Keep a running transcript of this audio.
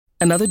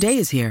Another day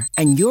is here,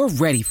 and you're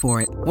ready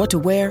for it. What to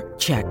wear?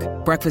 Check.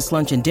 Breakfast,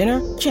 lunch, and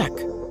dinner? Check.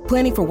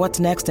 Planning for what's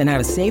next and how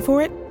to save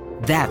for it?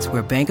 That's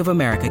where Bank of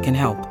America can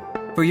help.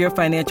 For your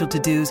financial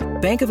to-dos,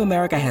 Bank of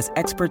America has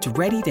experts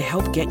ready to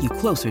help get you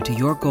closer to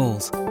your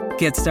goals.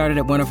 Get started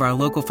at one of our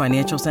local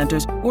financial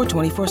centers or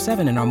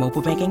 24/7 in our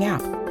mobile banking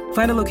app.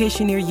 Find a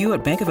location near you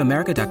at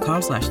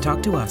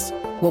bankofamerica.com/talktous.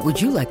 What would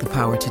you like the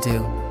power to do?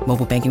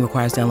 Mobile banking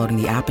requires downloading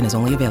the app and is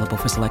only available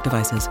for select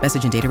devices.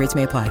 Message and data rates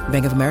may apply.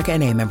 Bank of America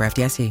N.A., member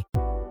FDIC.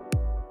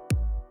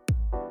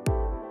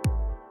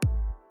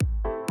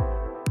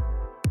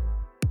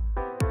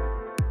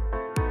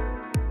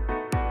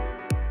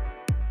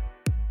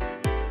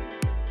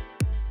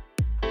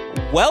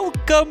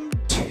 Welcome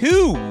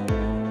to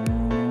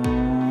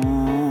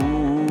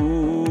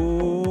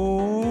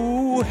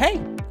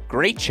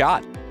Great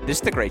Shot. This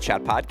is the Great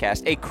Shot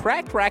Podcast, a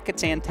Cracked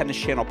Racquets and Tennis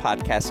Channel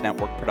Podcast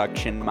Network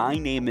production. My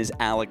name is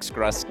Alex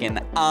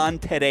Gruskin. On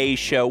today's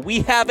show, we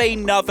have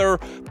another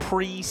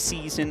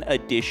preseason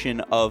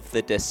edition of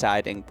The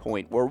Deciding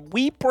Point, where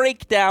we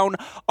break down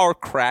our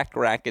Cracked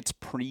Racquets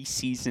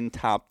preseason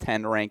top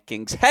 10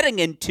 rankings heading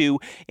into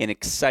an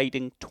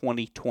exciting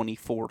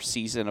 2024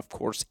 season. Of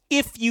course,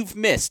 if you've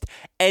missed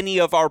any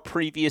of our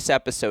previous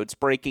episodes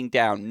breaking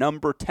down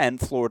number 10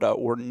 Florida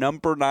or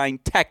number 9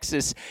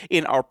 Texas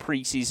in our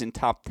preseason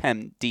top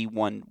 10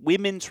 D1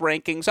 women's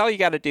rankings, all you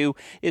got to do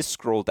is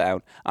scroll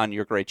down on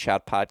your Great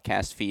Shot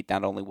Podcast feed.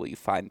 Not only will you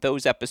find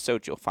those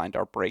episodes, you'll find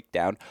our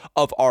breakdown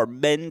of our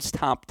men's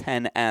top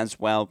 10 as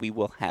well. We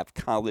will have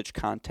college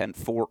content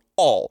for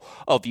all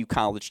of you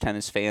college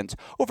tennis fans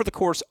over the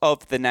course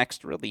of the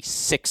next really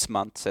 6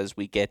 months as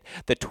we get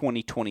the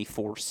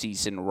 2024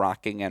 season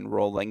rocking and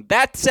rolling.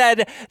 That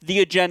said, the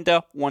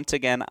agenda once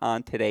again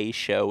on today's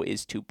show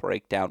is to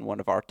break down one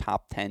of our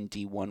top 10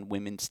 D1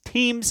 women's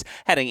teams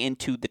heading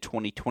into the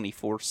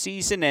 2024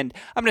 season. And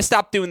I'm going to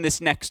stop doing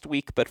this next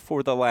week, but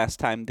for the last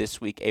time this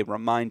week, a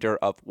reminder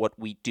of what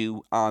we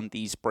do on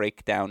these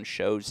breakdown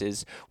shows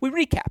is we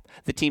recap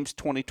the team's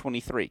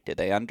 2023. Did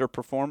they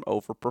underperform,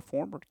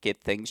 overperform, or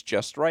get things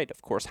just right?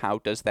 Of course, how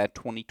does that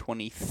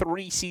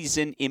 2023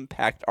 season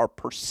impact our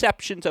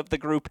perceptions of the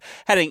group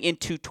heading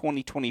into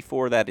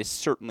 2024? That is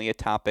certainly a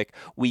topic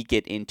we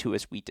get into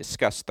as we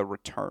discuss the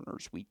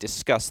returners. We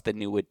discuss the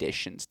new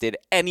additions. Did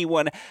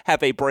anyone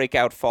have a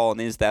breakout fall,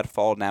 and is that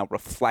fall now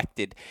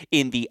reflected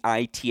in the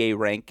ITA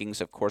rankings?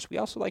 Of course, we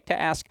also like to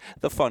ask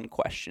the fun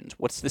questions.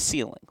 What's the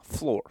ceiling,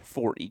 floor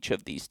for each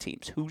of these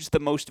teams? Who's the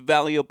most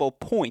valuable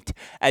point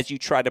as you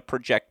try to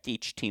project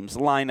each team's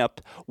lineup?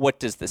 What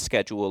does the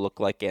schedule look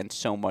like? And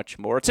so much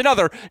more. It's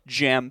another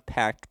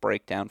jam-packed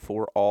breakdown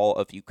for all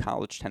of you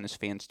college tennis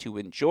fans to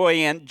enjoy.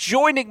 And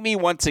joining me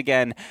once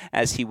again,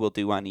 as he will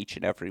do on each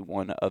and every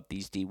one of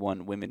these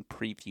D1 women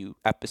preview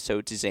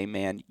episodes, is a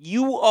man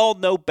you all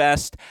know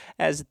best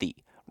as the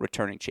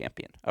returning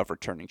champion of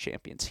returning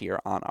champions here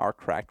on our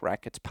Cracked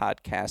Racquets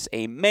podcast,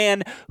 a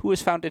man who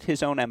has founded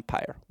his own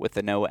empire with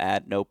the No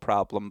Ad, No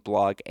Problem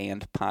blog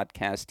and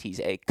podcast. He's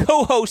a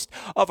co-host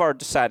of our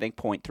Deciding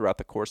Point throughout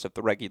the course of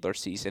the regular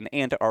season,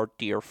 and our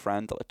dear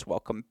friend. Let's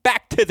welcome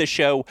back to the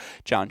show,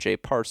 John J.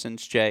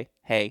 Parsons. Jay,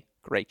 hey,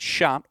 great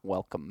shot.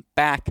 Welcome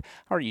back.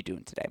 How are you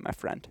doing today, my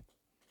friend?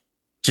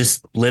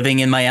 Just living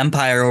in my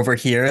empire over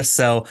here.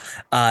 So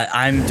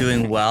I'm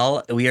doing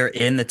well. We are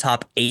in the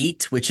top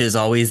 8, which is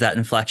always that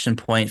inflection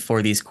point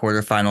for these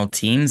quarterfinal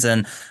teams.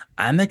 And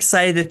I'm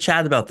excited to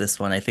chat about this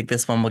one. I think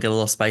this one will get a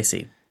little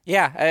spicy.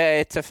 Yeah,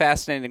 it's a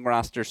fascinating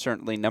roster.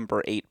 Certainly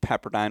number 8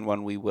 Pepperdine,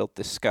 one we will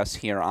discuss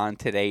here on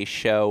today's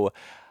show.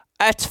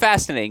 It's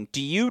fascinating.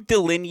 Do you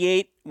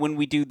delineate when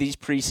we do these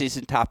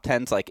preseason top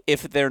 10s, like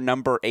if they're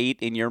number 8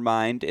 in your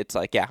mind, it's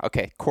like, yeah,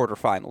 okay,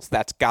 quarterfinals.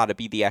 That's got to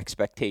be the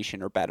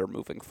expectation or better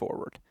moving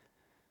forward?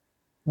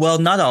 Well,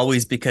 not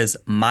always, because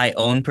my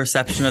own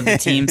perception of the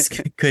teams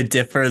could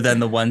differ than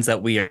the ones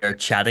that we are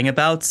chatting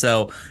about.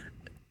 So,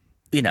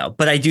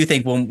 but I do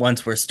think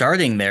once we're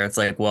starting there, it's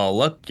like, well,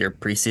 look, you're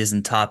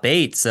preseason top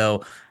 8.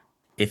 So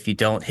if you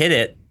don't hit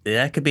it,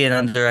 that could be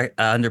an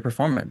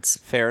underperformance.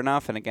 Fair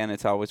enough. And again,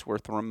 it's always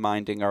worth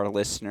reminding our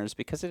listeners,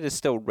 because it is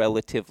still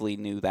relatively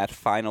new, that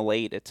Final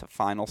 8, it's a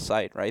final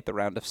site, right? The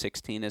round of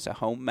 16 is a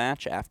home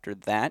match. After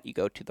that, you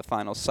go to the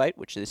final site,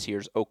 which this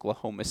year's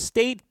Oklahoma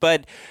State.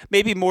 But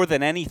maybe more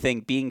than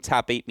anything, being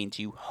top 8 means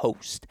you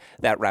host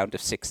that round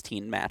of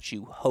 16 match.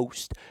 You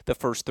host the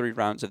first 3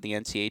 rounds of the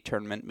NCAA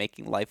tournament,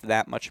 making life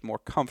that much more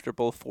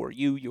comfortable for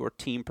you, your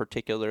team,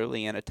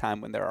 particularly in a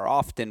time when there are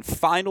often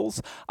finals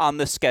on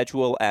the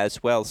schedule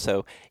as well.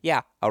 So,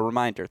 yeah, a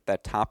reminder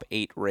that top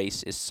 8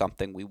 race is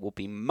something we will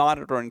be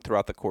monitoring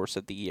throughout the course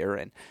of the year,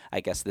 and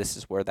I guess this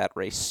is where that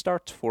race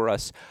starts for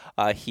us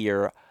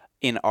here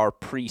in our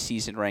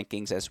preseason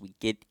rankings as we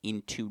get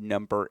into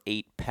number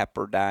 8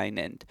 Pepperdine.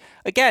 And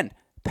again,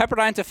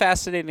 Pepperdine's a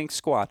fascinating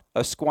squad,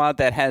 a squad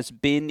that has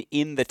been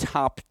in the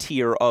top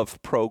tier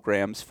of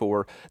programs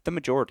for the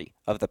majority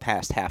of the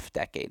past half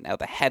decade. Now,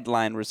 the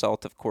headline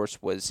result, of course,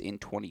 was in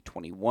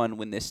 2021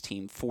 when this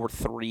team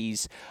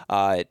 4-3s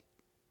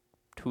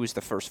who was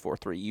the first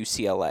 4-3?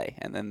 UCLA,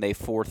 and then they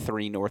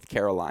 4-3 North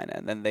Carolina,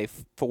 and then they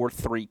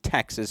 4-3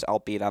 Texas,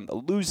 albeit on the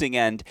losing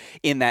end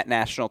in that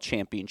national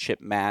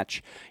championship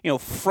match.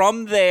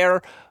 From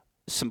there,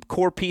 some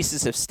core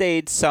pieces have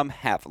stayed, some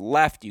have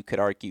left. You could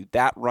argue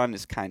that run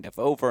is kind of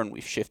over, and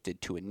we've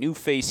shifted to a new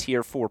phase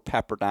here for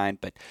Pepperdine.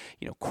 But,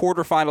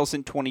 quarterfinals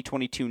in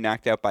 2022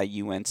 knocked out by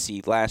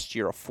UNC last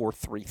year, a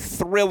 4-3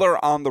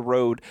 thriller on the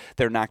road.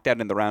 They're knocked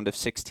out in the round of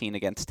 16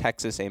 against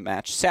Texas, a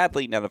match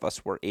sadly none of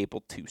us were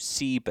able to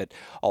see, but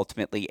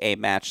ultimately a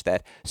match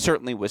that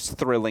certainly was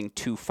thrilling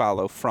to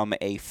follow from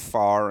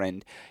afar.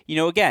 And,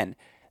 again,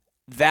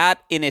 that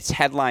in its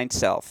headline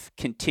self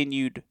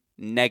continued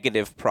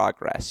negative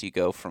progress. You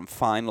go from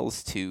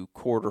finals to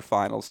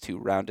quarterfinals to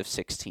round of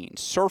 16.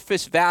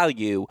 Surface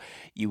value,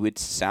 you would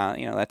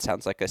sound, that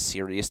sounds like a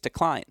serious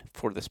decline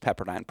for this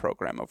Pepperdine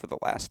program over the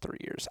last 3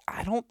 years.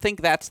 I don't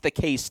think that's the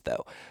case,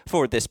 though,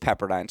 for this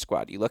Pepperdine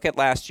squad. You look at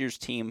last year's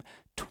team,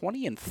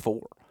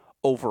 20-4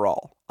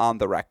 overall on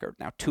the record.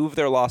 Now, 2 of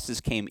their losses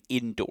came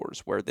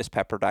indoors, where this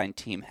Pepperdine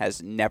team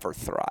has never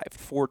thrived.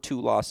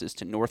 4-2 losses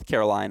to North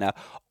Carolina,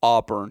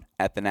 Auburn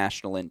at the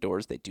national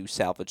indoors. They do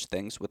salvage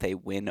things with a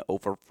win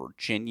over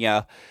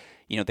Virginia.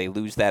 They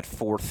lose that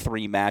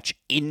 4-3 match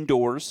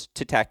indoors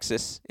to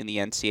Texas in the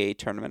NCAA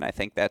tournament. I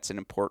think that's an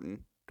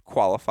important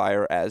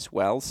qualifier as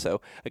well.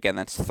 So, again,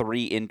 that's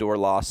 3 indoor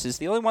losses.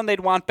 The only one they'd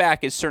want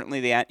back is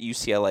certainly the at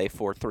UCLA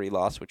 4-3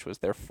 loss, which was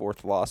their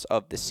 4th loss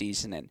of the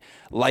season and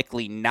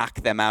likely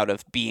knock them out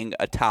of being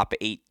a top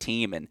 8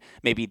 team. And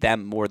maybe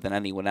them more than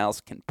anyone else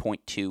can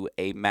point to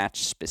a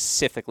match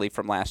specifically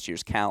from last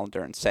year's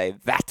calendar and say,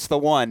 that's the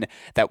one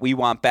that we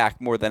want back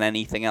more than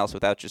anything else,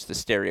 without just the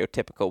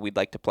stereotypical, we'd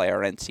like to play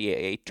our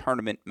NCAA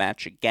tournament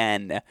match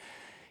again.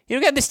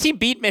 Again, this team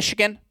beat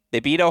Michigan. They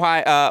beat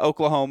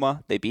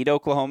Oklahoma. They beat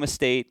Oklahoma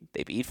State.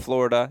 They beat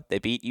Florida. They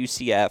beat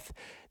UCF.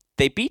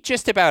 They beat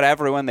just about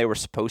everyone they were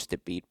supposed to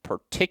beat,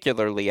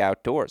 particularly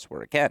outdoors,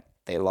 where, again,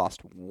 they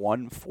lost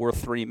one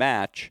 4-3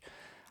 match.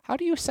 How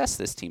do you assess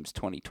this team's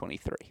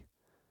 2023?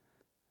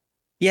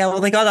 Yeah,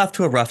 well, they got off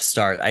to a rough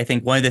start. I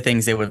think one of the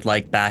things they would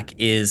like back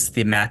is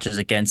the matches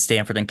against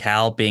Stanford and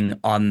Cal being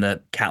on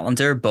the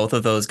calendar. Both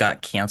of those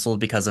got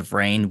canceled because of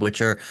rain, which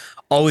are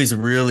always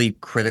really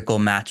critical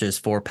matches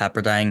for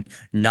Pepperdine,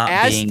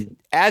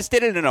 as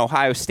did an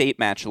Ohio State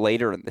match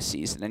later in the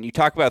season. And you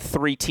talk about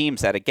 3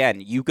 teams that,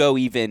 again, you go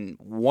even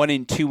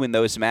 1-2 in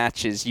those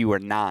matches, you are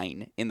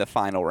 9 in the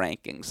final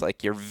rankings.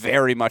 Like, you're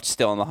very much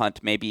still in the hunt,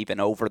 maybe even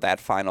over that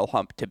final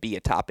hump to be a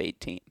top 8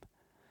 team.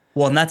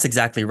 Well, and that's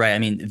exactly right. I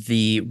mean,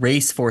 the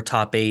race for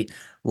top 8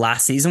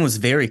 last season was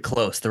very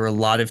close. There were a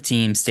lot of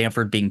teams,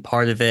 Stanford being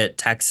part of it,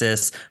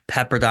 Texas,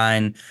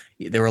 Pepperdine.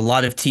 There were a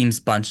lot of teams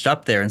bunched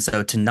up there. And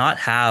so to not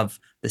have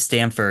the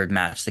Stanford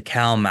match, the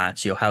Cal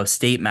match, the Ohio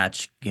State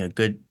match,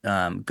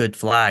 good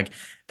flag,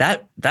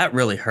 that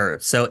really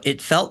hurt. So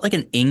it felt like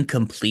an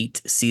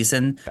incomplete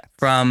season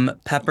from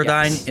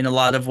Pepperdine in a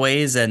lot of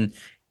ways. And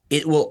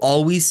it will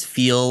always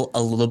feel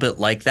a little bit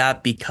like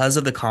that because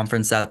of the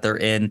conference that they're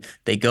in.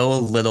 They go a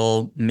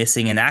little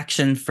missing in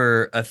action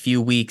for a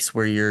few weeks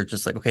where you're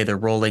just like, okay, they're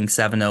rolling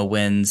 7-0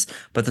 wins,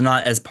 but they're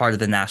not as part of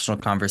the national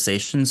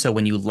conversation. So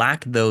when you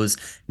lack those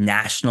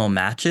national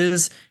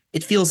matches,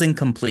 it feels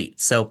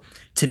incomplete. So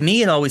to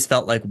me, it always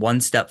felt like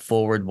one step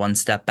forward, one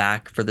step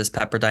back for this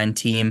Pepperdine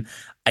team.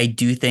 I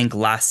do think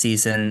last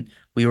season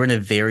we were in a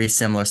very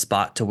similar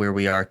spot to where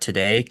we are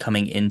today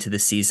coming into the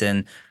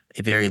season.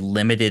 A very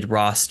limited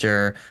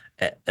roster,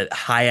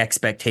 high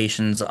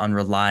expectations on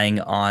relying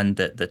on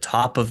the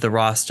top of the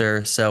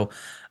roster. So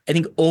I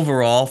think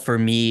overall for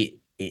me,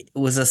 it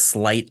was a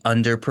slight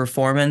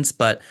underperformance.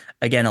 But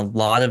again, a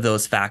lot of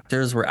those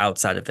factors were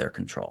outside of their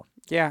control.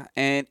 Yeah,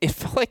 and it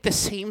felt like the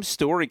same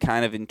story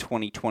kind of in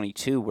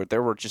 2022, where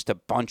there were just a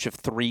bunch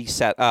of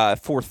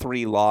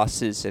 4-3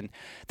 losses, and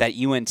that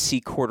UNC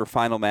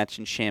quarterfinal match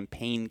in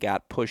Champaign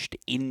got pushed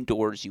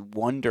indoors. You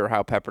wonder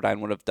how Pepperdine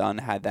would have done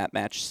had that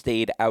match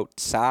stayed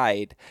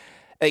outside.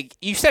 Like,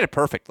 you said it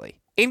perfectly.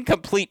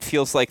 Incomplete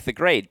feels like the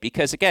grade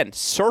because, again,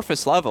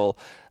 surface level,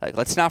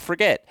 let's not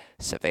forget,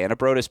 Savannah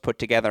Broadus put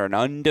together an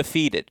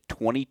undefeated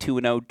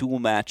 22-0 dual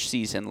match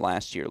season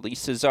last year.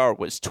 Lisa Czar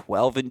was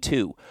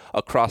 12-2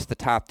 across the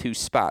top 2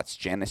 spots.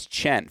 Janice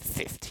Chen,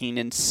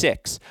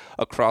 15-6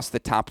 across the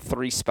top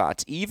 3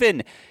 spots.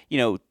 Even,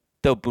 though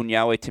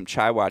Bunyawe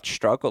Timchaiwat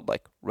struggled,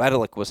 like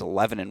Redelic was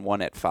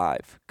 11-1 at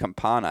 5,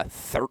 Campana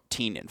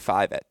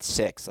 13-5 at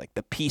 6. Like,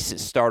 the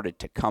pieces started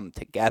to come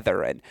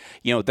together, and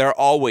they're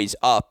always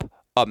up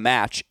a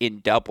match in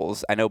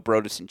doubles. I know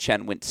Brodus and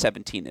Chen went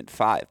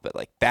 17-5, but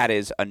like, that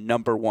is a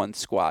number 1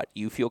 squad.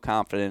 You feel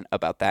confident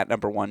about that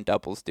number 1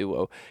 doubles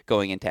duo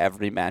going into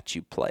every match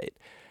you played.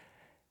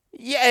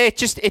 Yeah,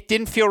 it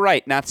didn't feel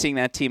right not seeing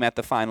that team at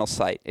the final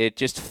site. It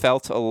just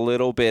felt a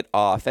little bit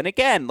off. And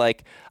again,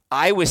 like,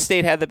 Iowa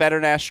State had the better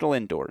national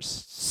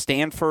indoors.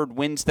 Stanford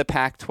wins the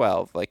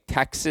Pac-12. Like,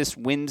 Texas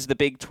wins the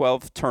Big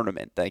 12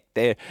 tournament. Like,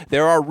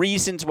 there are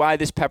reasons why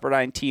this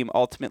Pepperdine team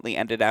ultimately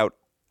ended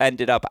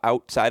up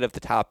outside of the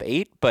top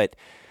 8, but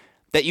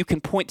that you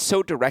can point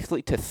so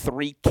directly to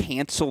 3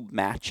 canceled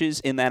matches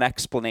in that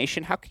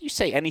explanation. How can you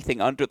say anything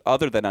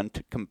other than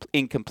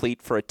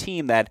incomplete for a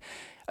team that,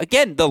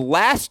 again, the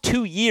last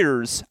 2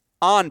 years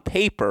on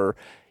paper,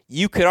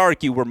 you could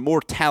argue were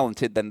more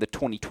talented than the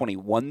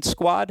 2021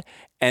 squad,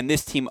 and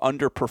this team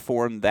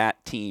underperformed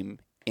that team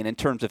in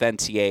terms of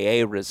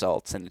NCAA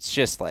results, and it's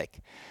just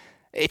like,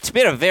 it's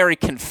been a very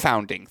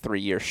confounding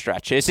 3-year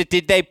stretch.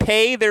 Did they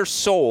pay their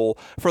soul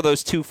for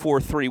those 2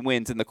 4-3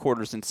 wins in the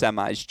quarters and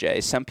semis, Jay?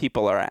 Some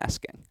people are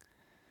asking.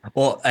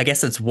 Well, I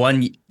guess it's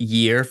 1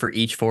 year for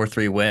each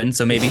 4-3 win.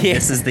 So maybe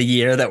this is the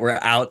year that we're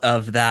out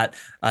of that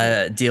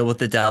deal with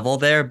the devil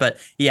there. But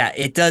yeah,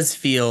 it does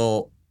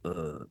feel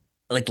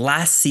like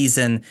last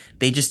season,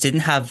 they just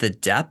didn't have the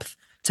depth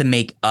to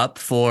make up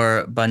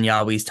for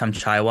Banyawi's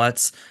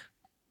Tamchaiwat's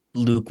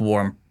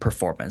lukewarm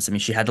performance. I mean,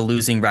 she had a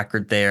losing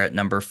record there at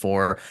number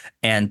 4,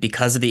 and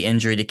because of the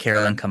injury to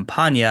Carolyn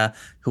Campagna,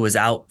 who was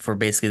out for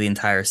basically the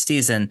entire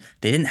season,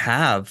 they didn't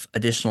have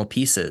additional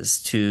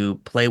pieces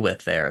to play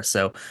with there.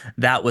 So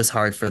that was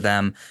hard for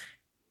them.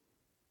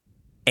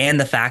 And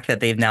the fact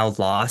that they've now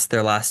lost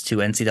their last 2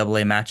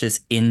 NCAA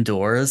matches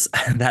indoors,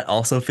 that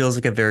also feels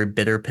like a very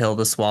bitter pill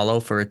to swallow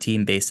for a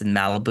team based in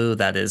Malibu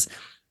that is,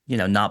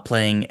 not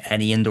playing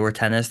any indoor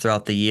tennis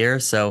throughout the year.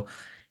 So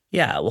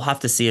yeah, we'll have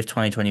to see if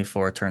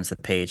 2024 turns the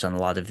page on a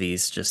lot of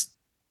these just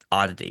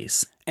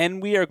oddities.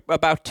 And we are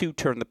about to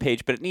turn the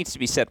page, but it needs to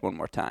be said one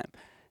more time.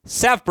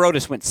 Sav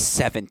Brodus went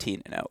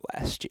 17-0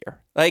 last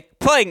year, like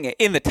playing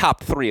in the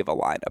top 3 of a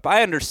lineup.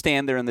 I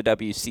understand they're in the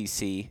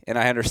WCC, and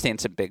I understand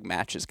some big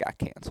matches got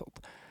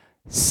canceled.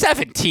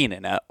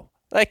 17-0.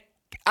 Like,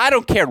 I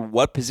don't care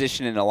what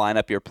position in a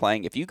lineup you're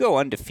playing. If you go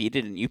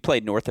undefeated and you play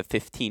north of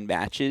 15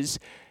 matches,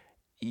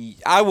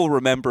 I will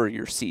remember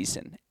your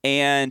season.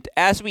 And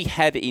as we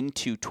head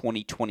into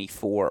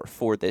 2024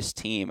 for this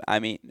team, I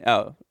mean,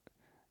 well,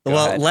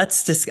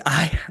 let's just,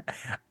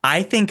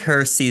 I think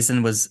her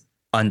season was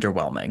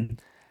underwhelming.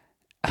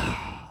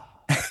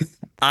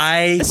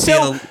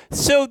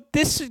 So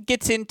this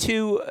gets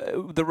into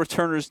the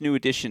returners, new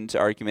additions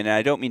argument, and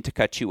I don't mean to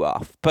cut you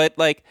off, but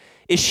like,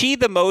 is she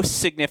the most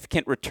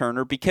significant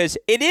returner? Because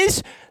it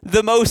is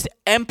the most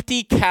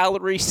empty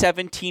calorie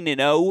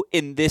 17-0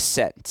 in this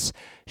sense.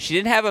 She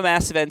didn't have a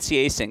massive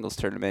NCAA singles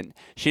tournament.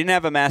 She didn't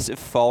have a massive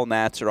fall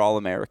Nats or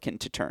All-American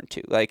to turn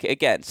to. Like,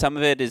 again, some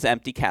of it is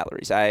empty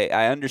calories. I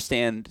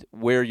understand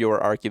where your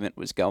argument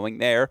was going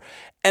there.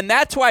 And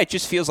that's why it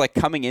just feels like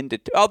coming into,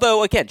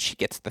 although, again, she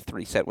gets the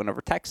 3-set win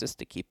over Texas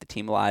to keep the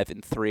team alive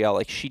in 3-0.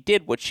 Like, she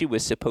did what she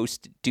was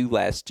supposed to do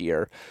last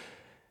year.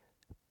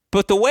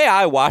 But the way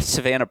I watched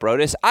Savannah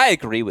Brodus, I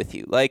agree with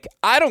you. Like,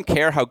 I don't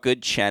care how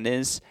good Chen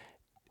is.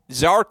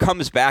 Czar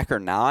comes back or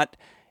not.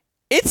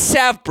 It's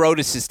Sav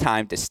Brodus'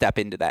 time to step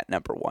into that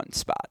number 1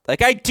 spot.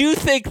 Like, I do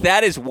think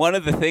that is one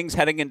of the things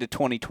heading into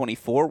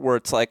 2024 where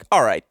it's like,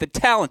 all right, the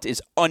talent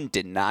is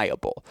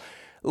undeniable.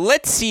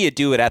 Let's see you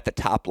do it at the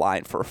top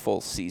line for a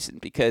full season,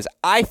 because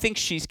I think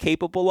she's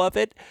capable of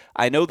it.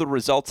 I know the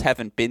results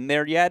haven't been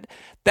there yet.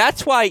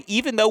 That's why,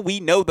 even though we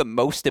know the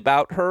most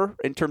about her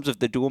in terms of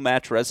the dual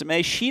match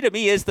resume, she to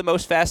me is the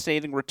most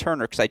fascinating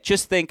returner, because I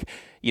just think,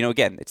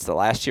 again, it's the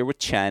last year with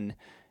Chen.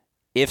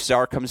 If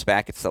Czar comes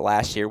back, it's the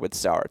last year with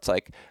Czar. It's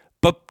like,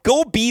 but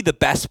go be the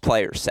best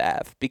player,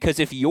 Sav. Because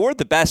if you're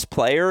the best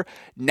player,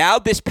 now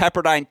this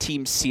Pepperdine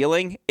team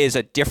ceiling is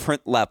a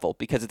different level.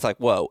 Because it's like,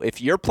 whoa, if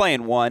you're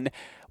playing 1,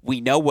 we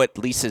know what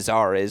Lisa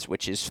Czar is,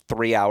 which is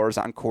 3 hours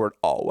on court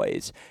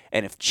always.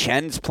 And if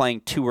Chen's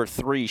playing 2 or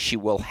 3, she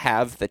will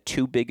have the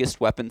 2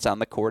 biggest weapons on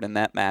the court in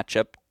that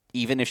matchup.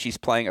 Even if she's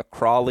playing a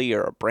Crawley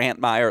or a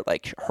Brantmeyer,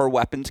 like, her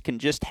weapons can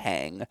just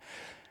hang.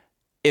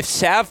 If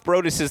Sav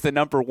Brodus is the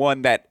number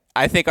 1 that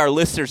I think our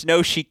listeners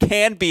know she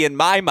can be in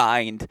my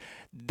mind,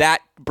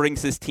 that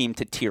brings this team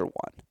to tier 1.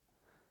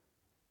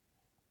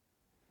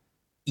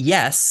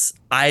 Yes,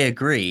 I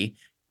agree.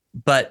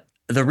 But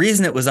the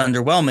reason it was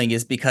underwhelming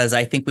is because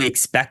I think we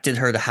expected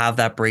her to have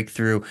that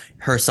breakthrough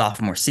her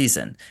sophomore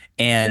season.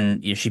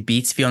 And she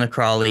beats Fiona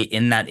Crawley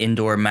in that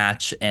indoor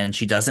match, and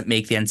she doesn't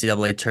make the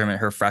NCAA tournament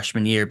her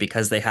freshman year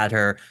because they had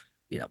her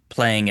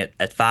playing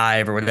at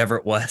 5 or whatever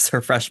it was her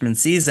freshman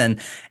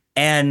season.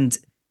 And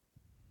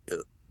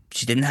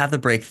she didn't have the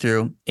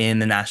breakthrough in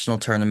the national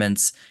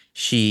tournaments.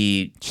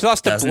 She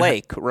lost to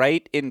Blake,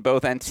 right? In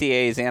both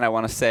NCAAs and I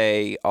want to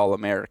say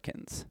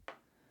All-Americans.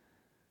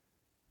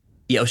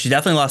 Yeah, she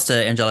definitely lost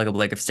to Angelica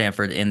Blake of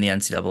Stanford in the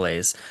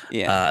NCAAs.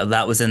 Yeah.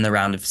 That was in the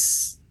round of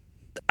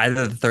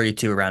either the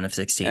 32 or round of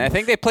 16. And I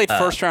think they played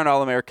first round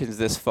All-Americans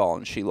this fall,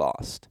 and she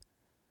lost.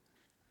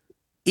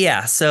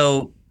 Yeah,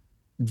 so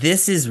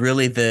this is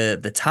really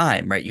the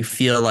time, right? You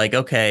feel like,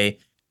 okay,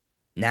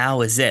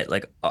 now is it.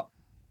 Like,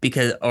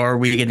 because are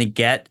we going to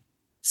get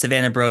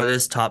Savannah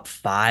Brodus top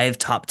 5,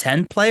 top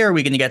 10 player? Or are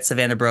we going to get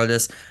Savannah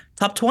Brodus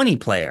top 20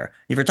 player?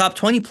 If you're top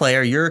 20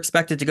 player, you're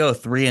expected to go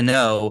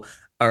 3-0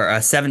 or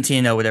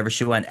 17-0, whatever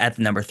she went at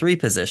the number 3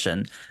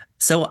 position.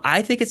 So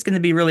I think it's going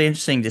to be really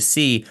interesting to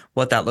see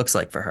what that looks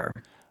like for her.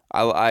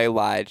 I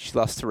lied. She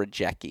lost to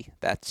Rajecki.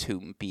 That's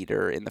who beat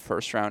her in the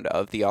first round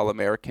of the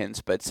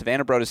All-Americans. But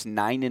Savannah Broadus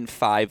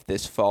 9-5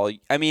 this fall.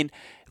 I mean,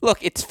 look,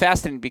 it's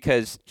fascinating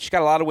because she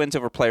got a lot of wins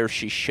over players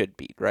she should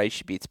beat, right?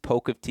 She beats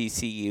Polk of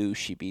TCU.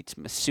 She beats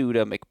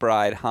Masuda,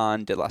 McBride,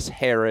 Hahn, De Los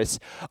Harris.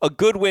 A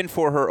good win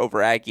for her over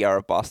Aguiar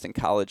of Boston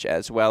College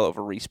as well,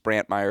 over Reese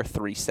Brantmeyer,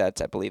 3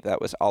 sets. I believe that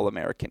was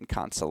All-American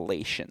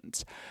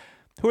consolations.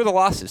 Who are the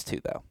losses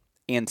to, though?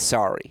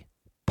 Ansari,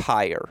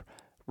 Pyre,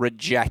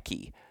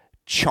 Rajecki,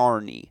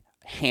 Charney,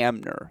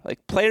 Hamner,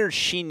 like players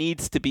she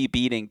needs to be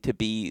beating to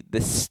be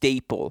the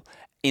staple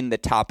in the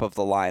top of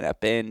the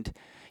lineup. And,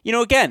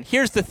 again,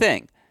 here's the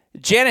thing.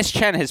 Janice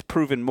Chen has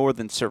proven more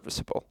than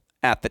serviceable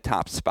at the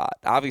top spot.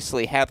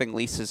 Obviously, having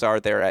Lisa Czar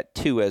there at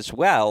 2 as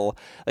well,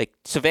 like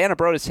Savannah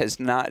Broadus has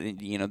not,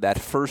 that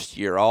first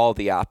year, all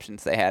the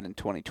options they had in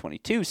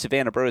 2022,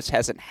 Savannah Broadus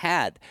hasn't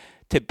had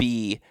to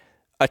be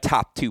a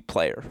top 2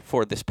 player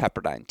for this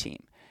Pepperdine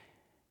team.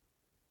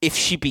 If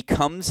she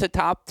becomes a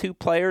top 2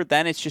 player,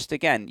 then it's just,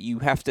 again, you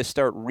have to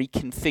start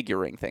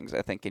reconfiguring things,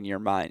 I think, in your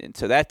mind. And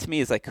so that to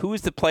me is like, who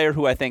is the player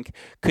who I think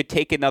could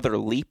take another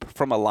leap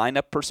from a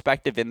lineup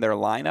perspective in their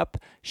lineup?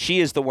 She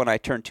is the one I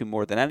turn to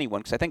more than anyone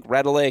because I think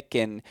Redelick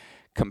and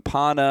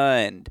Campana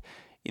and,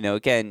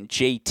 again,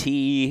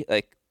 JT,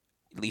 like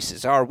Lisa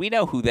Czar, we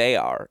know who they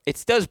are.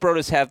 It's does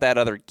Broadus have that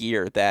other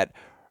gear that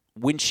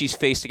when she's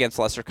faced against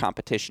lesser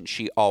competition,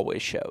 she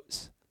always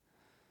shows?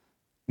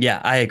 Yeah,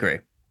 I agree.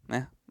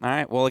 Yeah. All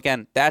right. Well,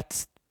 again,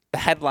 that's the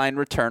headline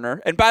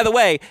returner. And by the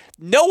way,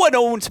 no one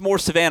owns more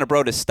Savannah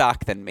Broadus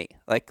stock than me.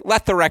 Like,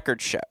 let the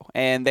record show.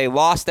 And they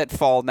lost at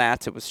Fall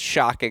Nats. It was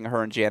shocking,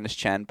 her and Janice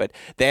Chen, but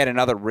they had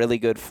another really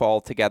good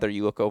fall together.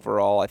 You look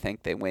overall, I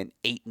think they went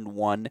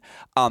 8-1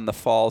 on the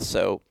fall.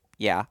 So,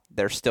 yeah,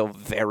 they're still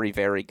very,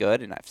 very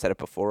good. And I've said it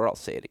before. I'll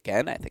say it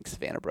again. I think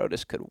Savannah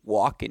Broadus could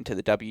walk into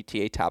the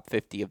WTA top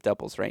 50 of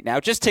doubles right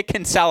now just to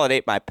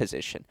consolidate my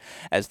position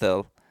as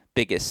the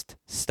biggest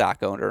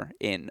stock owner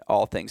in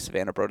all things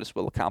Savannah Broadus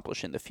will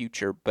accomplish in the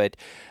future. But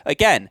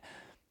again,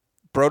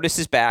 Broadus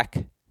is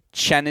back.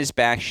 Chen is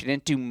back. She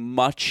didn't do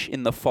much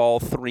in the fall,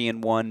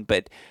 3-1,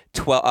 but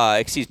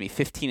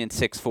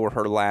 15-6 for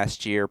her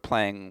last year,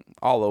 playing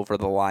all over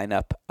the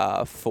lineup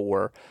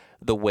for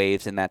the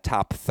Waves in that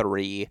top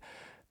 3.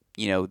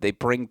 They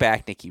bring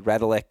back Nikki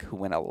Redelick, who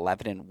went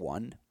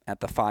 11-1 at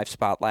the 5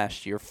 spot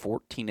last year,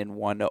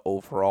 14-1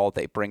 overall.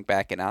 They bring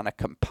back Anna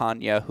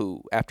Campagna,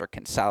 who, after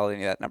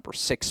consolidating that number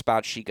 6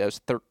 spot, she goes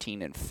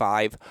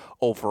 13-5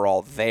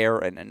 overall there,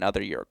 and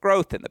another year of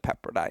growth in the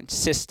Pepperdine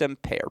system.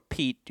 Pear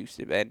Pete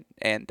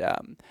and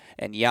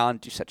Jan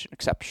do such an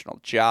exceptional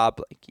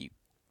job. Like, you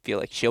feel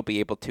like she'll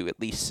be able to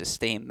at least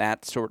sustain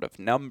that sort of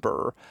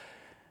number.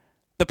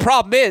 The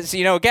problem is,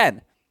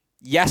 again,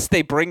 yes,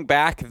 they bring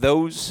back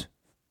those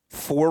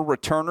 4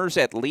 returners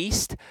at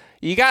least.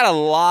 You got a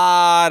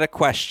lot of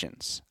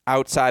questions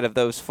outside of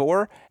those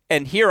 4,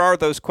 and here are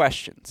those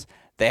questions.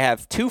 They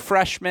have 2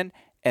 freshmen,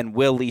 and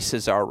will Lisa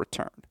Czar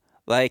return?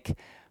 Like,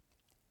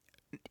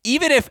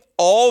 even if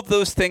all of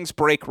those things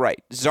break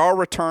right, Czar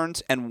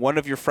returns and one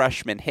of your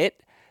freshmen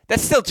hit,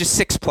 that's still just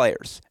 6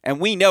 players. And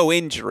we know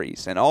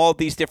injuries and all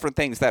these different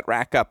things that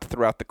rack up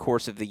throughout the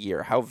course of the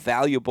year, how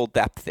valuable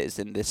depth is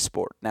in this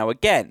sport. Now,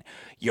 again,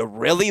 you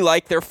really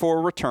like their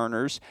 4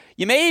 returners.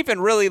 You may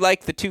even really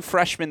like the 2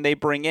 freshmen they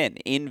bring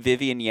in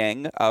Vivian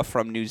Yang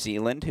from New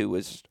Zealand, who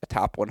was a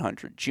top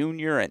 100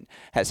 junior and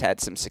has had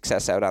some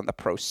success out on the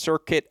pro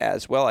circuit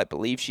as well. I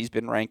believe she's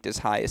been ranked as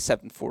high as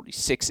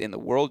 746 in the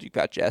world. You've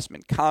got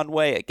Jasmine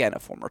Conway, again, a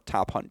former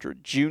top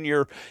 100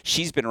 junior.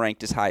 She's been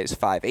ranked as high as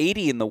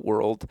 580 in the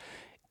world.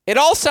 It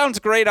all sounds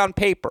great on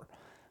paper,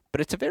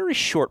 but it's a very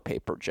short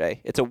paper, Jay.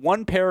 It's a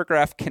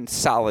 1-paragraph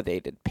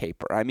consolidated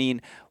paper. I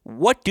mean,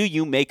 what do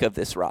you make of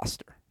this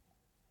roster?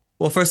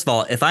 Well, first of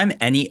all, if I'm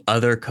any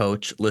other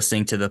coach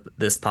listening to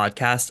this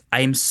podcast,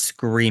 I'm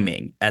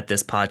screaming at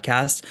this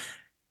podcast.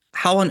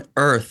 How on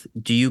earth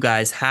do you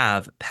guys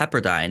have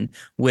Pepperdine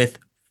with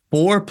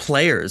 4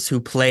 players who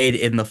played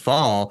in the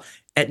fall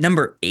at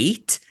number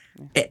 8?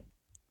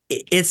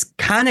 It's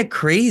kind of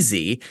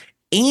crazy.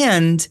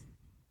 And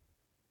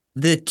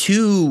the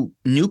 2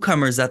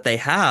 newcomers that they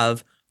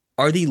have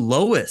are the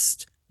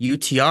lowest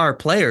UTR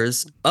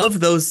players of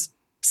those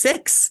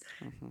 6.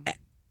 Mm-hmm.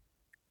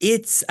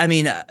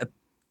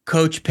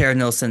 Coach Per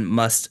Nilsson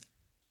must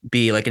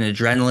be like an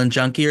adrenaline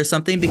junkie or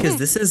something, because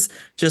this is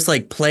just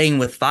like playing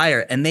with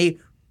fire. And they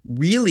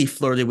really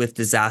flirted with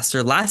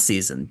disaster last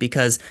season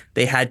because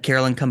they had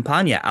Carolyn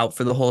Campagna out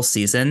for the whole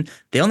season.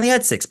 They only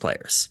had 6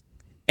 players,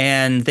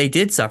 and they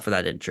did suffer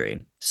that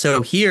injury.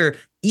 So here,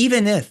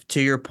 even if,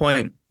 to your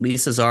point,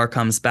 Lisa Czar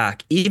comes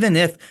back, even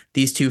if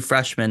these 2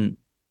 freshmen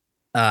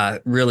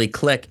really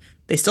click,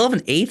 they still have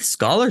an 8th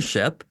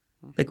scholarship.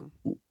 Like,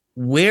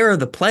 where are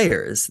the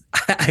players?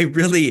 I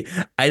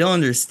don't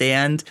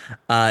understand.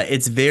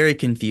 It's very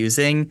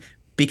confusing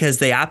because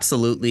they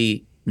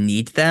absolutely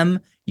need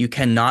them. You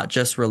cannot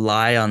just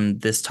rely on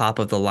this top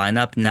of the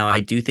lineup. Now, I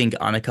do think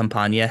Anna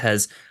Campagna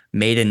has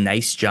made a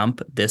nice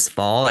jump this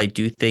fall. I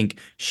do think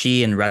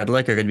she and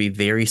Redlick are going to be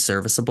very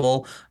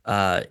serviceable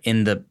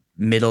in the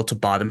middle to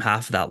bottom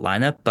half of that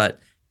lineup. But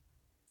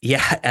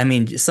yeah, I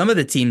mean, some of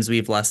the teams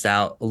we've left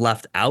out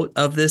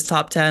of this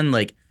top 10,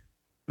 like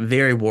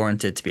very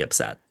warranted to be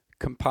upset.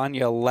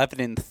 Campania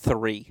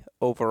 11-3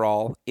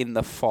 overall in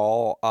the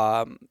fall.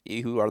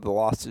 Who are the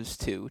losses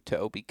to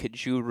Obi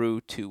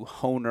Kajuru, to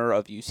Honer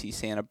of UC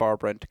Santa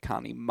Barbara, and to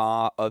Connie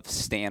Ma of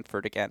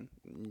Stanford. Again,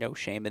 no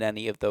shame in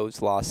any of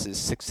those losses.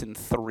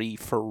 6-3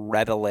 for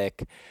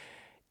Redlick.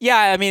 Yeah,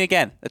 I mean,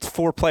 again, that's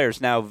 4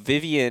 players now.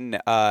 Vivian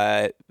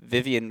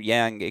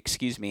Yang,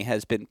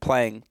 has been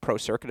playing pro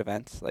circuit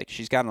events. Like,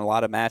 she's gotten a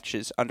lot of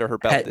matches under her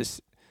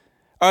belt.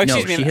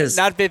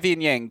 Not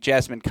Vivian Yang,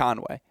 Jasmine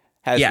Conway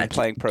has been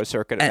playing pro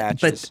circuit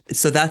matches. But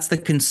so that's the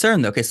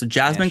concern, though. Okay, so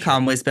Jasmine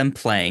Conway's been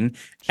playing,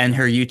 and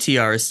her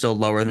UTR is still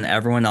lower than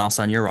everyone else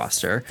on your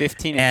roster.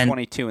 15 and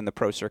 22 in the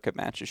pro circuit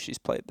matches she's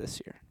played this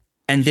year.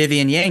 And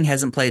Vivian Yang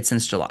hasn't played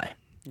since July.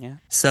 Yeah.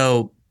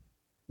 So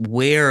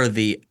where are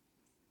the...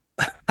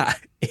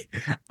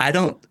 I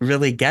don't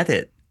really get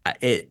it.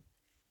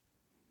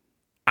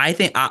 I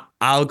think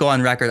I'll go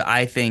on record.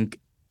 I think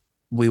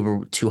we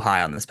were too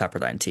high on this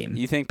Pepperdine team.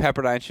 You think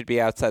Pepperdine should be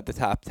outside the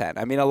top 10?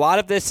 I mean, a lot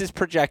of this is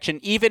projection.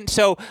 Even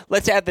so,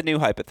 let's add the new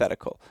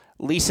hypothetical.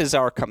 Lisa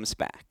Czar comes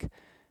back.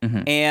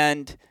 Mm-hmm.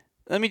 And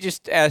let me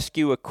just ask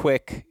you a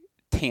quick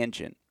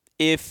tangent.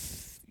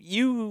 If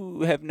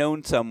you have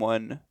known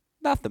someone,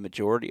 not the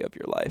majority of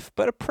your life,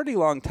 but a pretty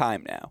long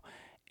time now,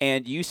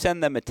 and you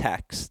send them a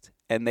text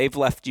and they've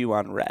left you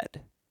on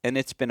red, and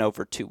it's been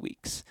over 2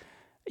 weeks,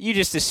 you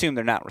just assume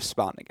they're not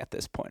responding at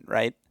this point,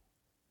 right?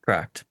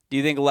 Correct. Do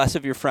you think less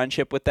of your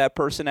friendship with that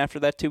person after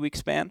that 2 week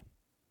span?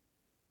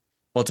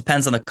 Well, it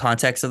depends on the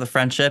context of the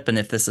friendship, and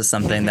if this is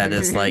something that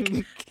is like,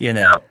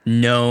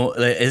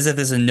 is if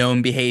there's a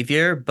known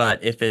behavior,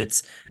 but if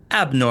it's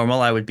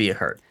abnormal, I would be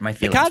hurt. My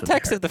feelings. The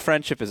context of the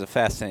friendship is a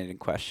fascinating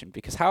question,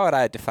 because how would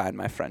I define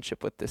my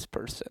friendship with this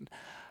person?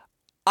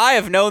 I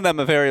have known them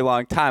a very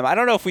long time. I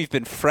don't know if we've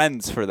been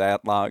friends for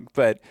that long,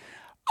 but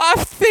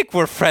I think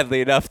we're friendly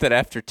enough that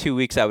after 2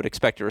 weeks I would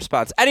expect a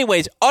response.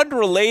 Anyways,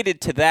 unrelated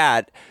to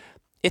that,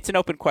 it's an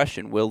open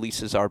question. Will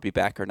Lisa Czar be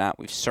back or not?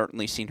 We've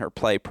certainly seen her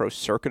play pro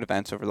circuit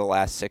events over the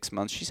last 6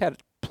 months. She's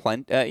had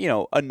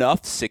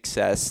enough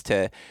success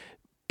to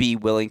be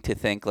willing to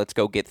think, let's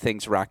go get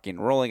things rocking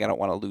and rolling. I don't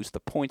want to lose the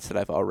points that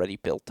I've already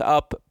built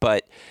up.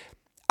 But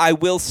I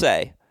will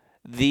say,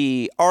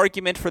 the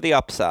argument for the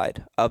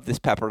upside of this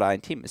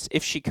Pepperdine team is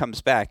if she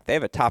comes back, they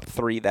have a top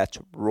 3 that's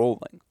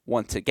rolling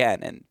once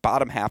again. And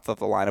bottom half of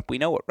the lineup, we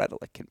know what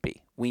Redlick can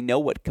be. We know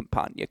what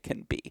Campania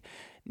can be.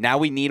 Now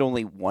we need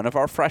only one of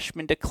our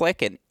freshmen to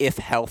click, and if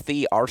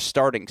healthy, our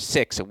starting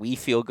 6, and we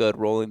feel good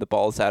rolling the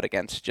balls out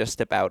against just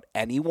about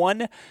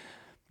anyone.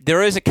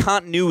 There is a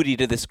continuity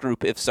to this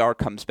group if Czar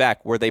comes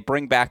back, where they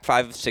bring back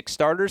 5 of 6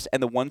 starters,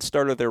 and the one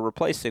starter they're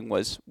replacing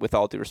was, with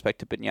all due respect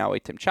to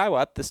Binyawe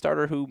Timchaiwat, the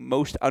starter who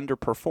most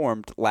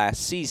underperformed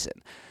last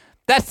season.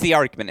 That's the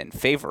argument in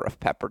favor of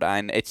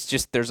Pepperdine. It's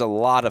just there's a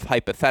lot of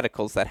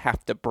hypotheticals that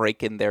have to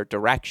break in their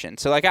direction.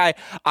 So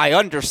I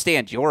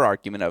understand your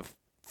argument of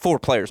 4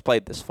 players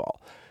played this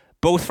fall.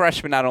 Both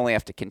freshmen not only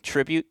have to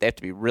contribute, they have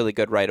to be really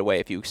good right away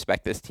if you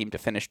expect this team to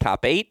finish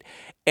top 8.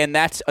 And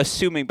that's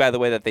assuming, by the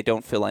way, that they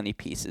don't fill any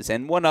pieces.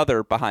 And one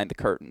other behind the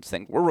curtains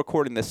thing. We're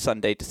recording this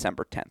Sunday,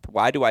 December 10th.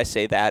 Why do I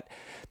say that?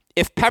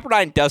 If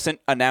Pepperdine doesn't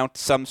announce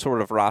some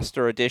sort of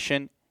roster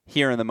addition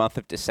here in the month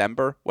of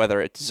December,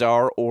 whether it's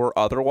Czar or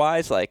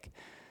otherwise,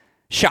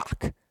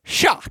 shock.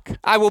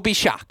 I will be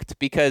shocked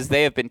because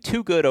they have been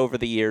too good over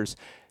the years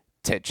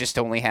to just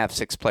only have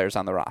 6 players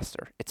on the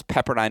roster. It's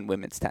Pepperdine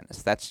women's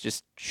tennis. That's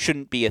just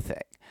shouldn't be a thing.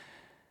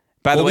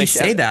 By the way, we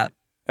say that,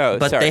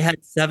 but sorry. They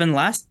had 7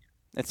 last year.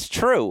 That's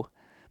true.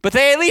 But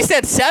they at least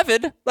had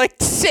 7.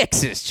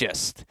 6 is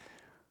just...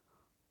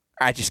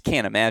 I just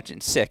can't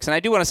imagine 6. And I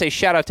do want to say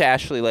shout out to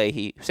Ashley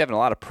Leahy, who's having a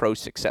lot of pro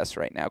success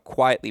right now.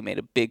 Quietly made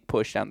a big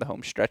push down the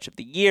home stretch of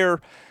the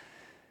year.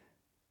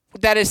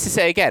 That is to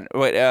say, again,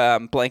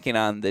 I'm blanking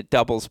on the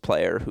doubles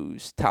player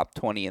who's top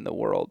 20 in the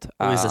world.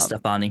 Who is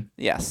Stefani?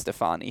 Yes,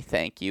 Stefani,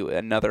 thank you.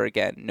 Another,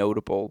 again,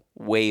 notable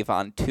wave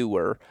on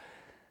tour.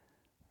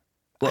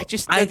 Well,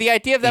 the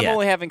idea of them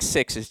only having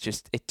 6 is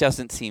just, it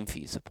doesn't seem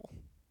feasible.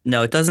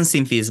 No, it doesn't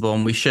seem feasible.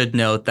 And we should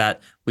note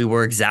that we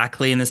were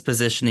exactly in this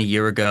position a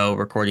year ago,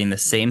 recording the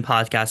same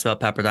podcast about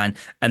Pepperdine,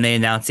 and they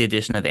announced the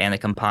addition of Anna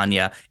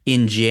Campagna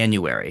in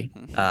January.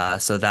 Mm-hmm.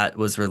 So that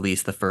was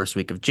released the first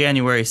week of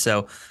January.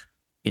 So,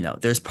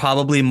 there's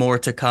probably more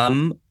to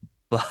come,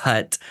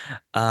 but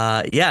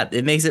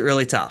it makes it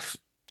really tough.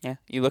 Yeah,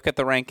 you look at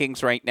the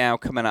rankings right now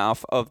coming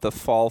off of the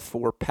fall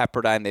for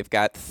Pepperdine. They've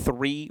got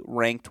 3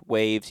 ranked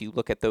waves. You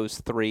look at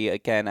those 3.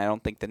 Again, I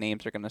don't think the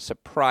names are going to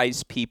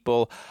surprise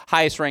people.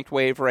 Highest ranked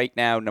wave right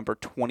now, number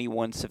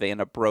 21,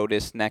 Savannah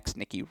Brodus. Next,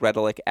 Nikki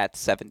Redlick at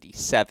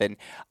 77.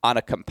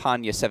 Anna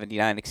Campagna,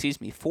 79.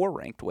 4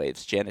 ranked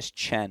waves. Janice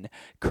Chen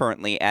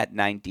currently at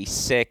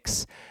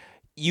 96.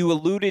 You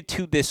alluded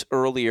to this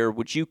earlier.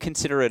 Would you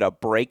consider it a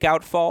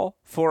breakout fall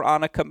for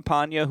Anna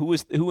Campagna?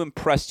 Who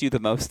impressed you the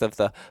most of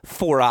the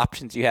four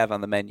options you have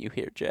on the menu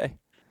here, Jay?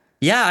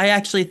 Yeah, I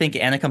actually think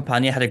Anna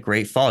Campagna had a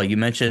great fall. You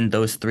mentioned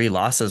those three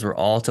losses were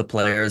all to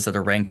players that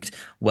are ranked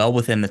well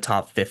within the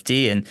top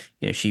 50, and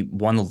she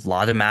won a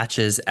lot of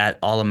matches at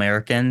All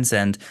Americans,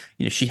 and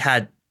she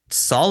had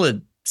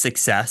solid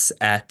success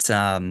at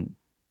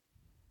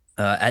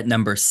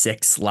number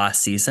 6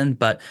 last season,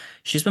 but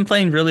she's been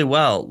playing really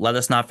well. Let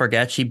us not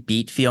forget she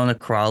beat Fiona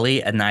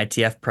Crawley at an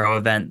ITF Pro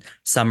event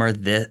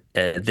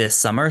this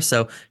summer,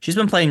 so she's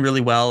been playing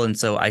really well, and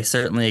so I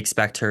certainly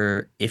expect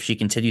her, if she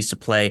continues to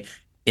play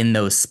in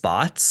those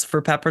spots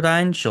for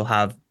Pepperdine, she'll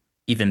have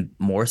even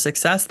more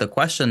success. The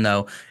question,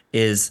 though,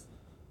 is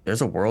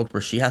there's a world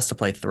where she has to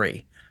play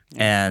 3.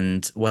 Yeah.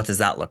 And what does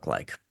that look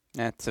like?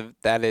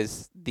 That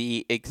is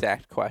the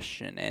exact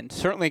question. And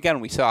certainly, again,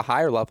 we saw a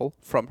higher level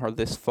from her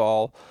this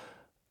fall.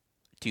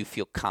 Do you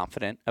feel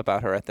confident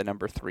about her at the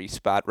number 3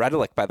 spot?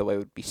 Redelic, by the way,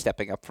 would be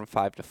stepping up from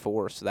 5 to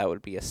 4, so that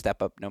would be a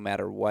step up no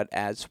matter what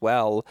as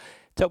well.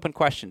 It's open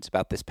questions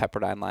about this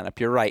Pepperdine lineup.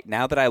 You're right.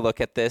 Now that I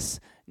look at this,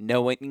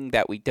 knowing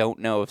that we don't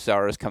know if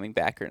Zara's coming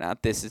back or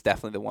not, this is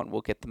definitely the one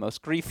we'll get the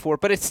most grief for.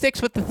 But it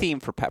sticks with the theme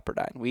for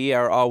Pepperdine. We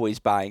are always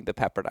buying the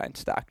Pepperdine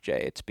stock,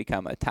 Jay. It's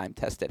become a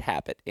time-tested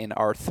habit in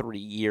our 3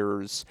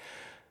 years.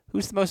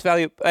 Who's the most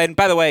valuable? And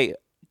by the way,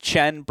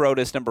 Chen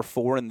Brodus number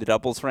 4 in the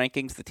doubles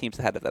rankings. The teams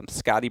ahead of them: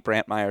 Scotty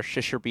Brantmeyer,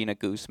 Shisherbina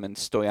Guzman,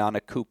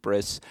 Stoyana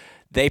Kupris.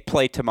 They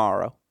play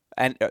tomorrow.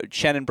 And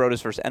Chen and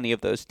Brodus versus any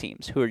of those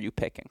teams. Who are you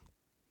picking?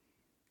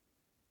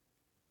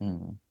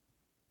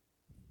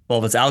 Well,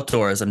 if it's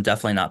outdoors, I'm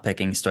definitely not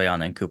picking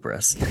Stoyana and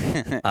Kupris.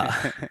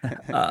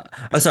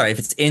 Sorry, if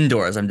it's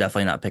indoors, I'm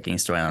definitely not picking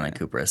Stoyana and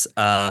Kupris.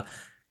 Yeah,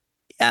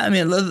 I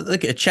mean,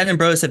 look, Chen and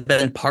Brodus have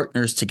been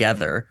partners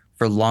together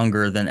for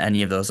longer than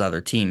any of those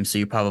other teams, so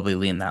you probably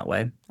lean that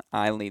way.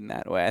 I lean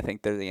that way. I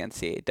think they're the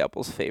NCAA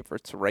doubles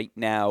favorites right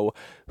now.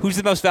 Who's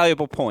the most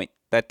valuable point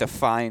that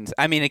defines?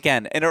 I mean,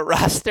 again, in a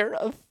roster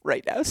of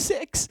right now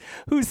 6,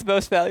 who's the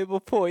most valuable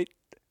point?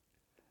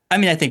 I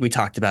mean, I think we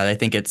talked about it. I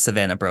think it's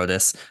Savannah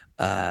Brodus,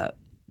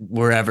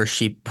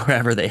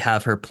 wherever they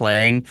have her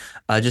playing,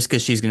 just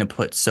because she's going to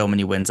put so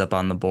many wins up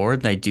on the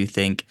board. And I do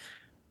think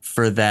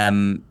for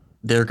them,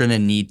 they're going to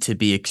need to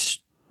be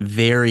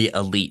very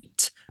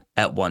elite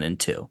at 1 and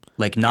 2,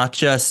 like not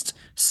just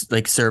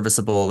like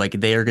serviceable. Like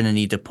they are going to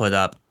need to put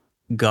up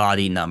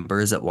gaudy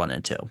numbers at 1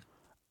 and 2.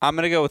 I'm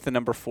going to go with the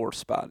number 4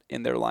 spot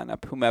in their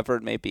lineup, whomever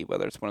it may be,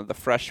 whether it's one of the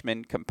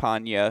freshmen,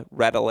 Campagna,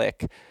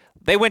 Redelic.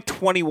 They went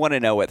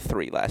 21-0 at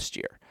 3 last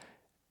year.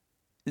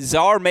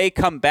 Czar may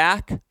come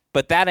back,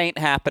 but that ain't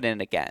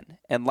happening again.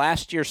 And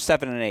last year,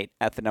 7-8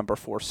 at the number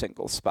 4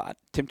 singles spot.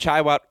 Tim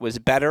Chiwat was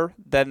better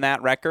than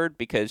that record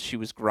because she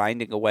was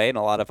grinding away in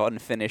a lot of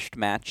unfinished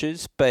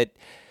matches, but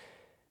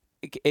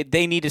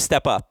they need to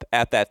step up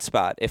at that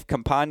spot. If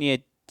Campagna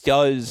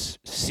does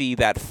see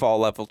that fall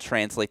level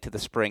translate to the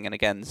spring, and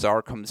again,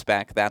 Czar comes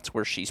back, that's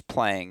where she's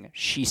playing.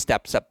 She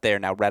steps up there.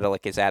 Now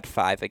Redelic is at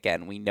 5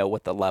 again. We know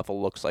what the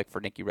level looks like for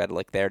Nikki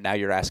Redelic there. Now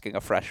you're asking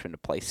a freshman to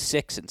play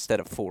 6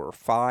 instead of 4 or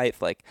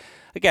 5. Like,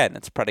 again,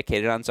 it's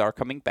predicated on Czar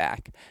coming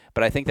back.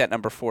 But I think that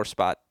number 4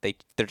 spot,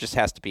 there just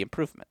has to be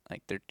improvement.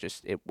 Like,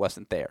 it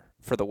wasn't there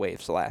for the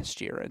Waves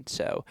last year. And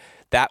so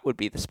that would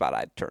be the spot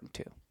I'd turn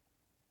to.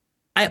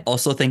 I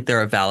also think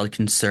there are valid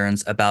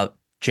concerns about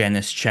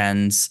Janice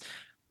Chen's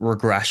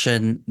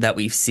regression that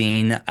we've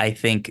seen. I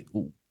think,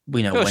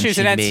 when she was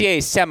an NCAA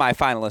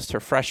semifinalist her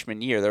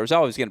freshman year, there was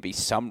always going to be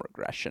some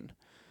regression.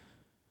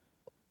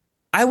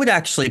 I would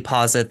actually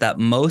posit that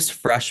most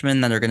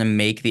freshmen that are going to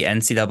make the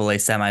NCAA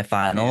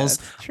semifinals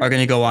are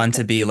going to go on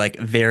to be like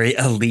very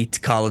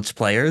elite college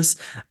players.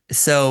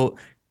 So,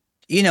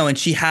 and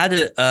she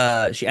ended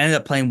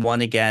up playing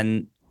 1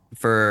 again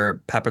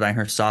for Pepperdine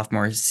her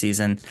sophomore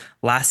season.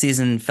 Last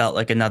season felt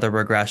like another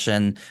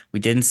regression.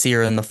 We didn't see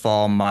her in the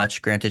fall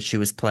much. Granted, she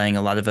was playing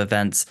a lot of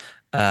events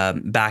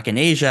back in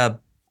Asia,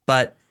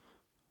 but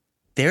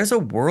there's a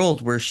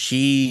world where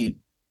she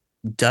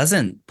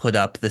doesn't put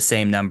up the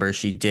same numbers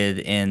she did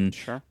in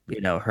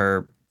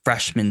her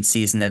freshman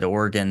season at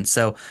Oregon.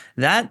 So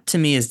that to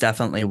me is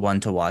definitely one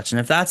to watch. And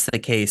if that's the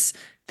case,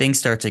 things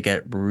start to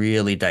get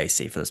really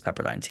dicey for this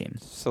Pepperdine team.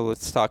 So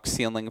let's talk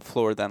ceiling and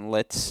floor then.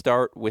 Let's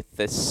start with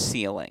the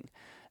ceiling.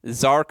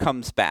 Czar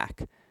comes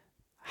back.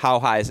 How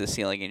high is the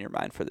ceiling in your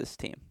mind for this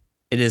team?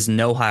 It is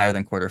no higher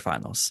than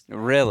quarterfinals.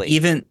 Really?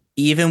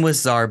 Even with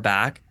Czar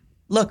back.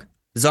 Look,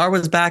 Czar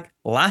was back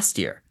last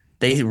year.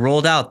 They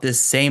rolled out this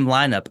same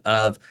lineup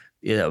of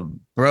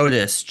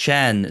Brodus,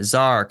 Chen,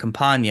 Czar,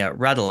 Campagna,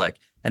 Redelic,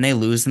 and they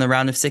lose in the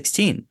round of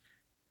 16.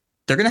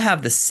 They're going to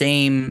have the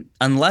same,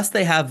 unless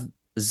they have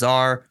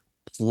Czar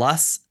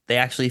plus they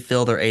actually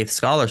fill their 8th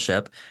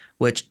scholarship,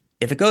 which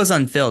if it goes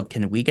unfilled,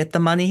 can we get the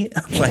money?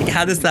 Like,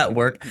 how does that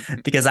work?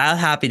 Because I'm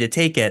happy to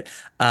take it.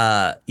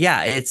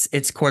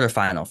 It's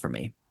quarterfinal for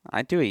me.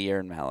 I'd do a year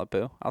in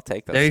Malibu. I'll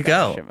take those. There you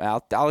go.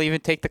 I'll even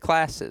take the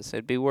classes.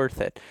 It'd be worth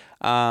it.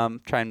 Try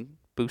and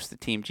boost the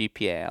team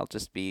GPA. I'll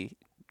just be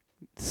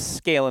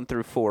scaling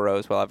through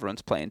 4-0s while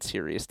everyone's playing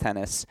serious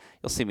tennis.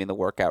 You'll see me in the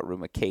workout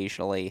room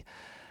occasionally.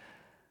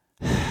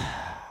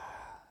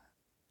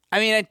 I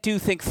mean, I do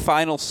think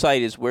final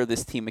sight is where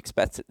this team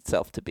expects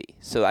itself to be.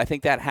 So I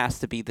think that has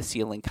to be the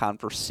ceiling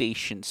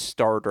conversation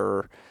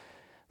starter.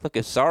 Look,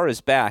 if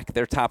Zara's back,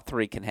 their top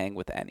three can hang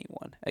with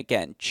anyone.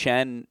 Again,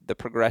 Chen, the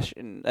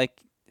progression,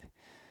 like...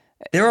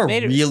 There are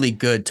really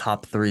good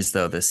top threes,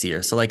 though, this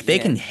year. So, like, they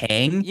can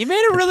hang. You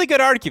made a really good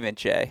argument,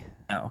 Jay.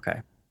 Oh,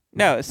 okay.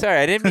 No, sorry,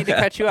 I didn't mean to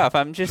cut you off.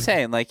 I'm just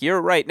saying, like, you're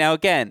right. Now,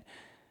 again,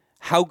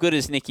 how good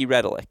is Nikki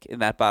Redelick in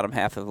that bottom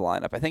half of the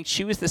lineup? I think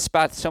she was the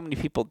spot so many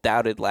people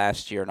doubted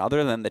last year, and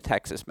other than the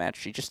Texas match,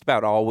 she just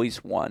about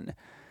always won.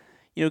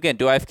 You know, again,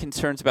 do I have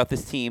concerns about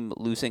this team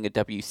losing a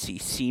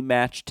WCC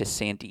match to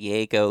San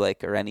Diego,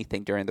 like, or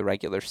anything during the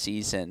regular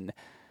season?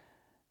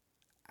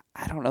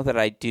 I don't know that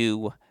I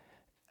do.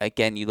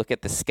 Again, you look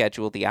at the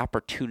schedule, the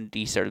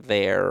opportunities are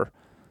there.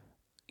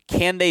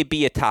 Can they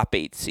be a top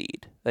 8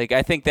 seed? Like,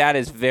 I think that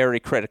is very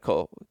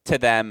critical to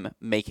them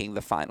making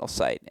the final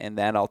site, and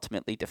that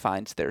ultimately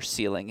defines their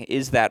ceiling.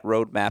 Is that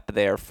roadmap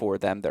there for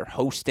them? They're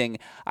hosting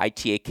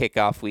ITA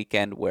kickoff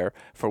weekend where,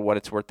 for what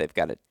it's worth, they've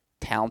got a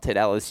talented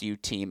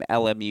LSU team,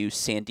 LMU,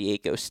 San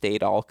Diego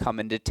State all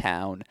coming to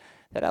town.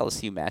 That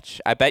LSU match,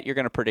 I bet you're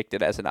going to predict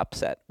it as an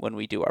upset when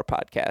we do our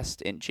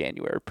podcast in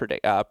January,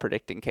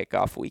 predicting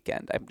kickoff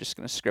weekend. I'm just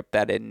going to script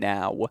that in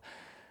now.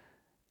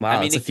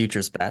 Wow, it's a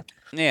futures bet.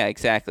 Yeah,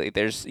 exactly.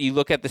 You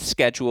look at the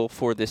schedule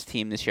for this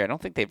team this year. I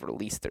don't think they've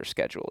released their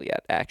schedule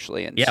yet,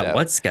 actually. And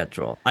what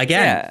schedule?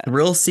 Again,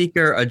 thrill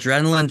seeker,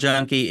 adrenaline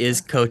junkie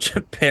is Coach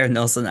Per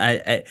Nilsson.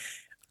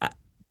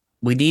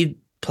 We need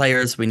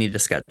players, we need a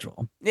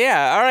schedule.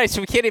 Yeah, all right,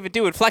 so we can't even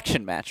do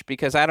inflection match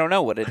because I don't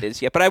know what it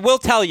is yet. But I will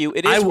tell you,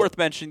 it is worth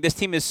mentioning, this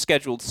team is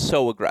scheduled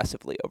so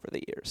aggressively over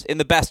the years in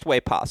the best way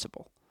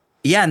possible.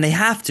 Yeah, and they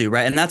have to,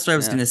 right? And that's what I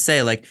was going to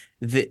say. Like,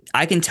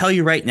 I can tell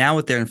you right now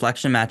what their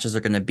inflection matches are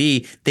going to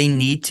be. They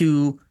need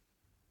to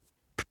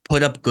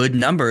put up good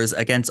numbers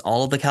against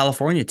all of the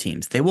California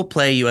teams. They will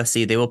play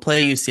USC. They will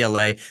play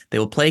UCLA. They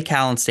will play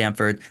Cal and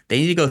Stanford. They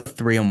need to go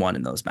 3-1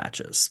 in those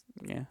matches.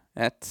 Yeah,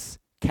 that's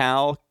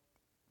Cal,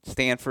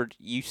 Stanford,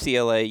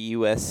 UCLA,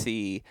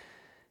 USC,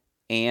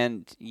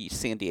 and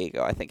San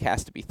Diego, I think,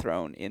 has to be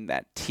thrown in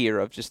that tier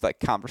of just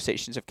like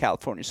conversations of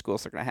California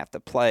schools they're going to have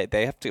to play.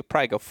 They have to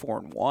probably go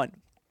 4-1.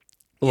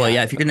 Well,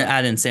 yeah, if you're going to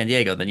add in San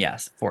Diego, then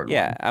yes, 4-1.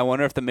 Yeah, I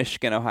wonder if the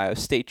Michigan-Ohio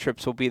State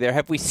trips will be there.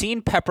 Have we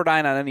seen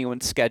Pepperdine on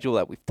anyone's schedule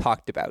that we've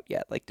talked about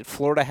yet? Like, did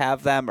Florida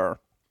have them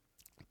or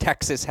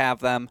Texas have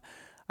them?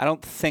 I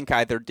don't think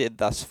either did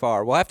thus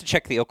far. We'll have to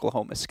check the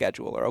Oklahoma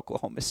schedule or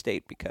Oklahoma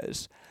State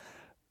because...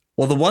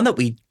 Well, the one that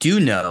we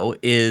do know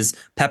is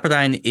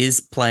Pepperdine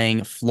is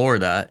playing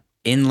Florida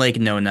in Lake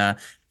Nona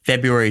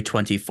February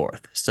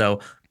 24th.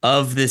 So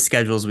of the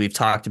schedules we've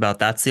talked about,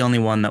 that's the only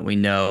one that we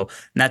know.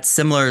 And that's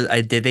similar.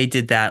 They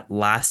did that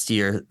last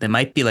year. They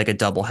might be like a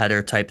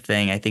doubleheader type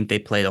thing. I think they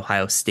played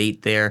Ohio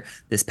State there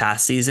this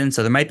past season.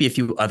 So there might be a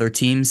few other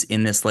teams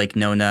in this Lake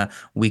Nona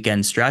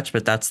weekend stretch,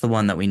 but that's the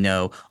one that we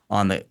know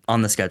on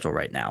the schedule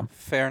right now.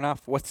 Fair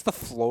enough. What's the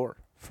floor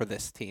for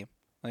this team?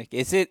 Like,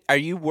 are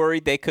you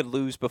worried they could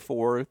lose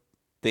before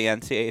the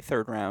NCAA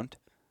third round?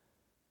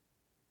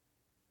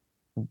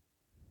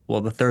 Well,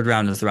 the third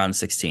round is the round of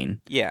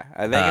 16. Yeah.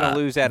 Are they going to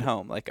lose at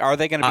home? Like, are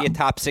they going to be a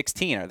top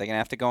 16? Are they going to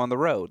have to go on the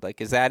road? Like,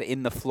 is that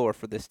in the floor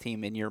for this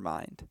team in your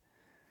mind?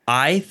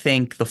 I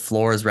think the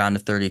floor is round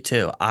of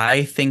 32.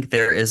 I think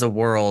there is a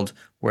world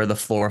where the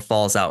floor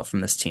falls out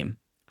from this team.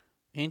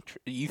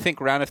 You think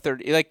round of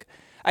 30? Like,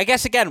 I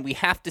guess, again, we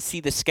have to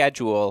see the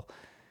schedule.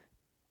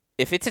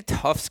 If it's a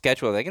tough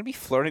schedule, are they going to be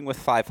flirting with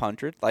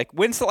 500? Like,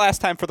 when's the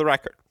last time, for the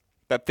record,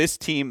 that this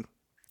team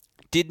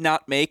did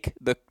not make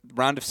the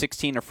round of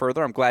 16 or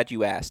further? I'm glad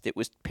you asked. It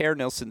was Per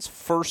Nilsson's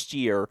first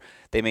year.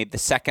 They made the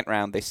second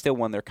round. They still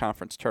won their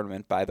conference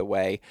tournament, by the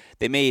way.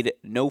 They made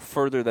no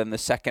further than the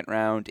second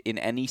round in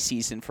any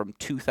season from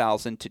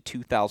 2000 to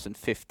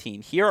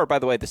 2015. Here are, by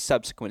the way, the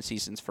subsequent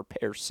seasons for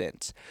Per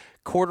since.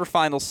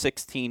 Quarterfinals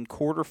 16,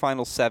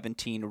 quarterfinals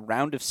 17,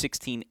 round of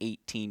 16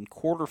 18,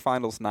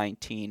 quarterfinals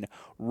 19,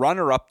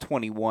 runner-up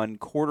 21,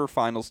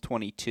 quarterfinals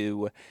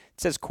 22. It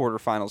says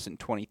quarterfinals in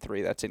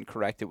 23. That's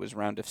incorrect. It was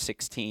round of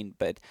 16.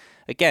 But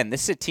again,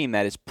 this is a team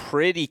that is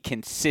pretty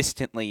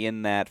consistently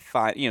in that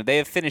they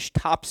have finished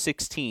top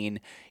 16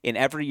 in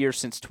every year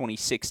since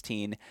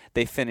 2016.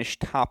 They finished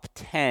top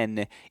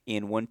 10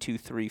 in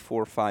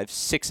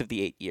 6 of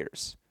the 8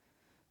 years.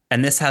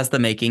 And this has the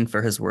making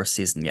for his worst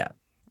season yet.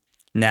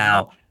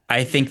 Now,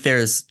 I think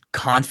there's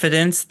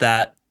confidence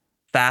that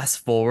fast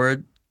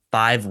forward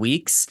 5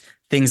 weeks,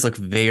 things look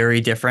very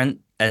different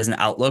as an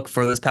outlook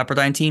for this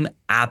Pepperdine team.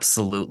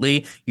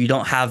 Absolutely. You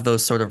don't have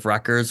those sort of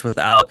records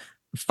without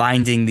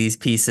finding these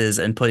pieces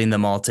and putting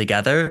them all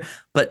together.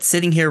 But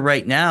sitting here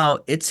right now,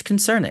 it's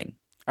concerning.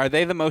 Are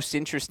they the most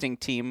interesting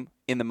team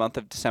in the month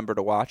of December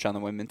to watch on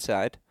the women's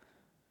side?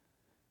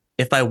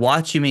 If by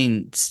watch, you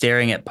mean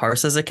staring at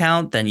Parsons'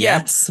 account, then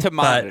yes. To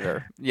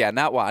monitor. Yeah,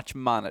 not watch,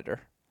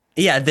 monitor.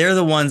 Yeah, they're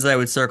the ones that I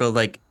would circle.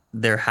 Like,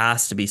 there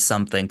has to be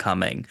something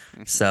coming.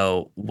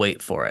 So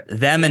wait for it.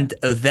 Them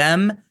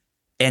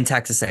and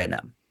Texas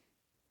A&M.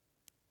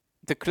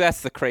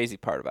 That's the crazy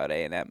part about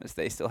A&M is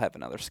they still have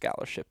another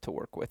scholarship to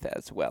work with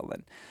as well.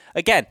 And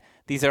again,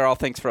 these are all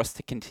things for us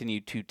to continue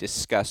to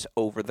discuss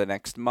over the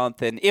next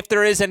month. And if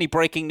there is any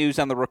breaking news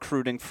on the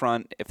recruiting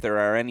front, if there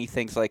are any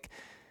things like,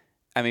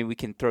 I mean, we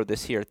can throw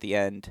this here at the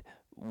end.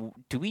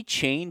 Do we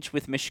change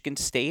with Michigan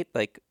State?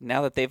 Like,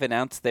 now that they've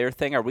announced their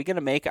thing, are we going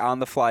to make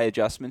on-the-fly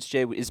adjustments,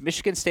 Jay? Is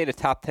Michigan State a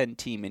top 10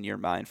 team in your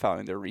mind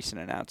following their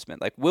recent announcement?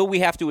 Like, will we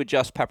have to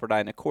adjust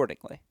Pepperdine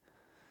accordingly?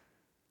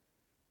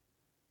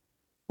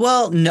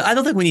 Well, no, I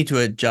don't think we need to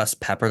adjust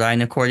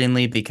Pepperdine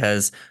accordingly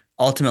because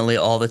ultimately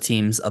all the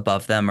teams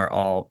above them are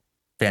all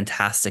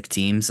fantastic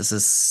teams. This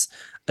is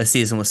a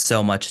season with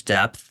so much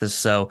depth.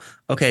 So,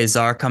 okay,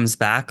 Czar comes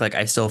back. Like,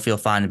 I still feel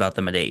fine about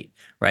them at 8,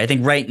 right? I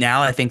think right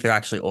now, I think they're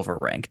actually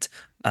overranked.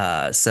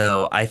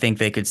 So I think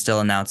they could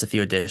still announce a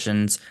few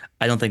additions.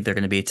 I don't think they're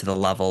going to be to the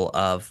level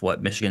of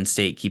what Michigan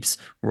State keeps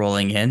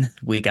rolling in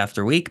week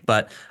after week,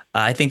 but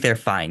I think they're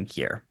fine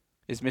here.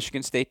 Is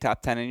Michigan State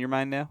top 10 in your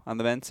mind now on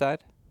the men's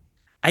side?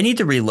 I need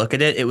to relook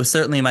at it. It was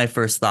certainly my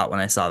first thought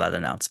when I saw that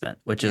announcement,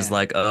 which is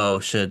like,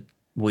 oh, should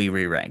we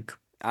re-rank?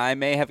 I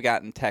may have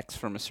gotten texts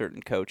from a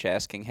certain coach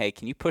asking, hey,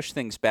 can you push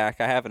things back?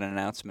 I have an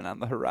announcement on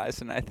the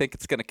horizon. I think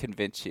it's going to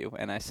convince you.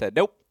 And I said,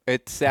 nope,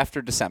 it's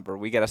after December.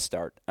 We got to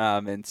start.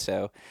 And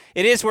so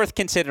it is worth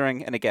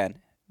considering. And again,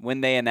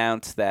 when they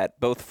announce that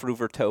both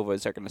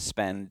Fruvertovas are going to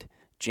spend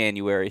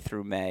January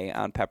through May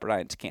on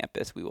Pepperdine's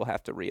campus, we will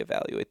have to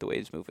reevaluate the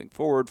ways moving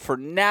forward. For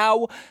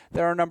now,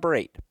 they're our number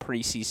 8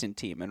 preseason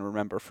team. And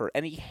remember, for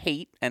any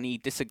hate, any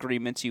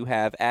disagreements you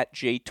have, at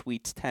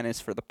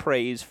JTweetsTennis for the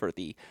praise, for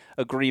the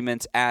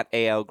agreements, at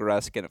AL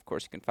Gruskin. Of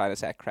course, you can find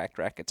us at Cracked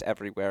Rackets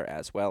everywhere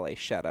as well. A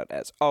shout out,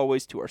 as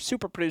always, to our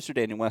super producer,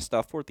 Daniel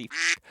Westoff, for the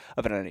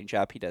of an editing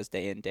job he does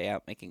day in, day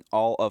out, making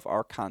all of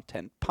our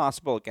content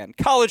possible. Again,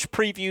 college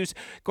previews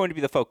going to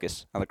be the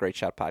focus on the Great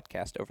Shot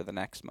podcast over the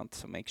next month,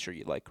 so make sure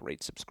you like,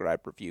 rate,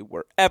 subscribe, review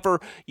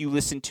wherever you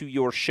listen to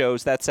your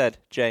shows. That said,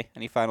 Jay,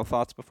 any final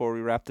thoughts before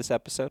we wrap this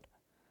episode?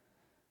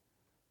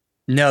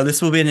 No,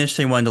 this will be an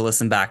interesting one to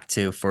listen back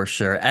to for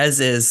sure, as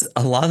is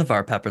a lot of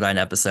our Pepperdine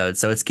episodes.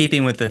 So it's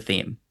keeping with the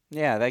theme.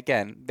 Yeah,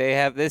 again,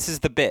 this is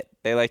the bit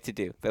they like to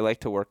do. They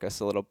like to work us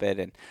a little bit.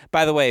 And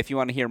by the way, if you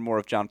want to hear more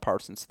of John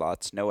Parsons'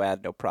 thoughts, no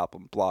ad, no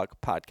problem, blog,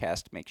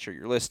 podcast, make sure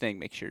you're listening,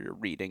 make sure you're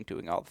reading,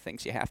 doing all the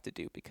things you have to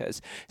do,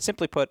 because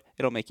simply put,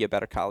 it'll make you a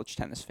better college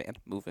tennis fan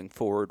moving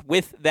forward.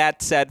 With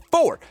that said,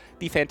 for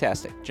the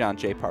fantastic John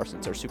J.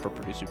 Parsons, our super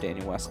producer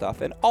Daniel Westoff,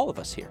 and all of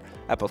us here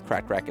at both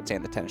Cracked Rackets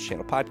and the Tennis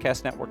Channel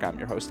Podcast Network, I'm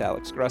your host,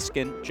 Alex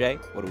Gruskin. Jay,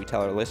 what do we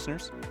tell our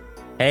listeners?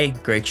 Hey,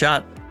 great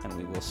shot. And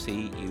we will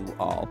see you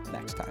all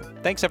next time.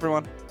 Thanks,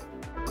 everyone.